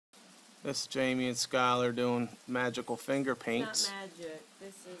This is Jamie and Skylar doing magical finger paints. It's not magic.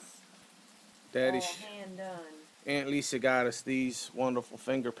 This is Daddy, all hand done. Aunt Lisa got us these wonderful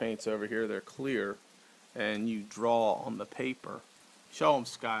finger paints over here. They're clear, and you draw on the paper. Show them,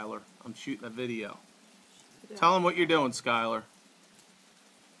 Skylar. I'm shooting a video. Tell them what you're doing, Skylar.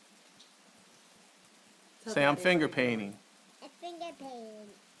 Say I'm finger painting. A finger painting.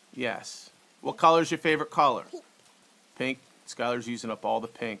 Yes. What color's your favorite color? Pink. Pink. Skylar's using up all the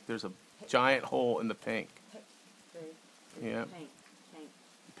pink. There's a giant hole in the pink. Yeah.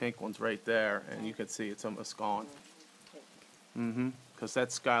 The pink one's right there, and you can see it's almost gone. Because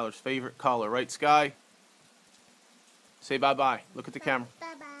that's Skylar's favorite color. Right, Sky? Say bye-bye. Look at the camera.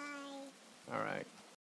 Bye-bye. All right.